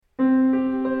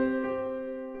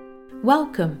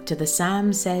Welcome to the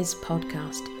Sam Says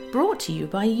podcast, brought to you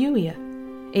by Youier.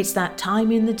 It's that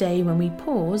time in the day when we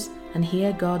pause and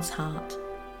hear God's heart.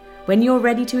 When you're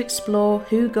ready to explore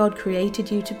who God created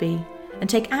you to be and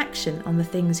take action on the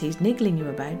things He's niggling you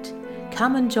about,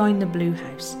 come and join the Blue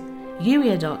House,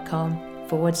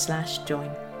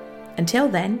 youier.com/join. Until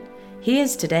then,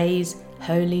 here's today's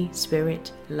Holy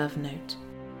Spirit Love Note.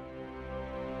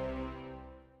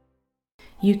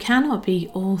 You cannot be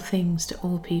all things to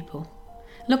all people.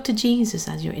 Look to Jesus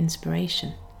as your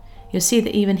inspiration. You'll see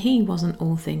that even He wasn't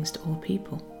all things to all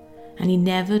people, and He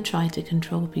never tried to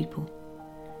control people.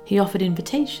 He offered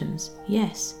invitations,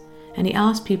 yes, and He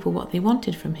asked people what they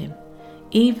wanted from Him,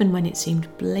 even when it seemed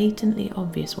blatantly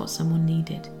obvious what someone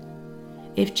needed.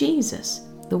 If Jesus,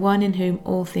 the one in whom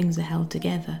all things are held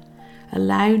together,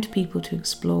 allowed people to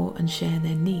explore and share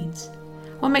their needs,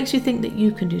 what makes you think that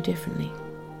you can do differently?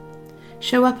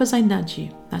 Show up as I nudge you,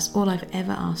 that's all I've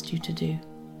ever asked you to do.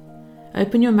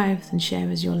 Open your mouth and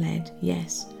share as you're led,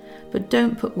 yes, but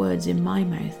don't put words in my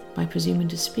mouth by presuming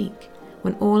to speak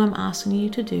when all I'm asking you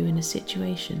to do in a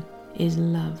situation is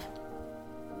love.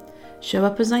 Show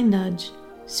up as I nudge,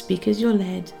 speak as you're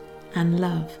led, and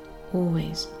love,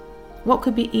 always. What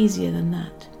could be easier than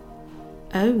that?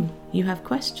 Oh, you have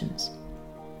questions.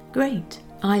 Great,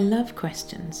 I love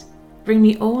questions. Bring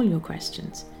me all your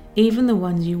questions. Even the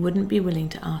ones you wouldn't be willing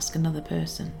to ask another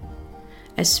person.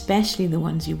 Especially the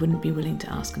ones you wouldn't be willing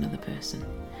to ask another person.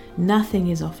 Nothing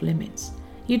is off limits.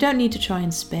 You don't need to try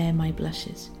and spare my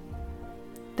blushes.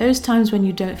 Those times when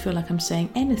you don't feel like I'm saying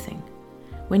anything,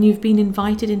 when you've been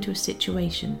invited into a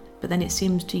situation, but then it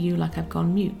seems to you like I've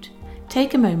gone mute,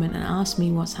 take a moment and ask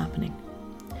me what's happening.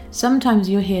 Sometimes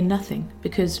you'll hear nothing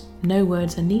because no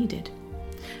words are needed.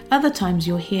 Other times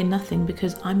you'll hear nothing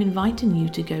because I'm inviting you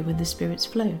to go with the Spirit's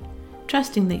flow,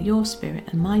 trusting that your spirit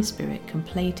and my spirit can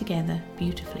play together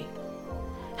beautifully.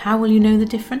 How will you know the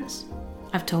difference?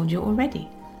 I've told you already.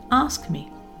 Ask me.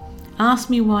 Ask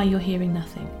me why you're hearing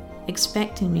nothing,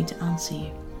 expecting me to answer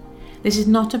you. This is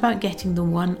not about getting the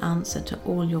one answer to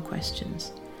all your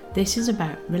questions. This is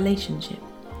about relationship,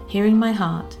 hearing my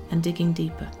heart and digging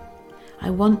deeper. I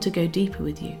want to go deeper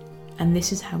with you, and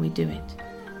this is how we do it.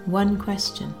 One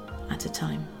question at a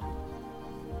time.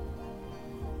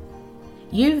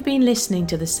 You've been listening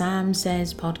to the Sam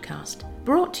Says podcast,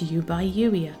 brought to you by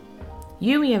Youier.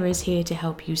 Youier is here to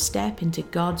help you step into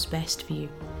God's best for you,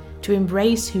 to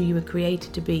embrace who you were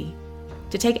created to be,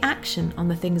 to take action on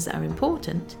the things that are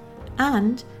important,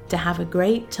 and to have a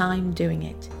great time doing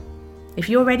it. If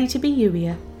you're ready to be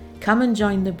Youier, come and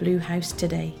join the Blue House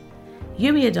today.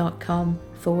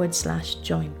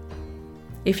 youier.com/join.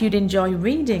 If you'd enjoy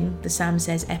reading the Sam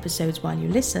Says episodes while you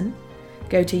listen,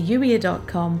 go to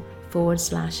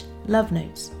youier.com/love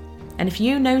notes. And if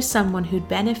you know someone who'd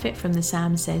benefit from the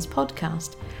Sam Says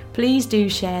podcast, please do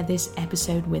share this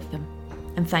episode with them.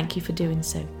 And thank you for doing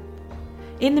so.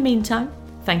 In the meantime,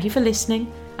 thank you for listening.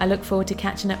 I look forward to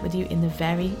catching up with you in the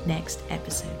very next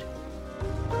episode.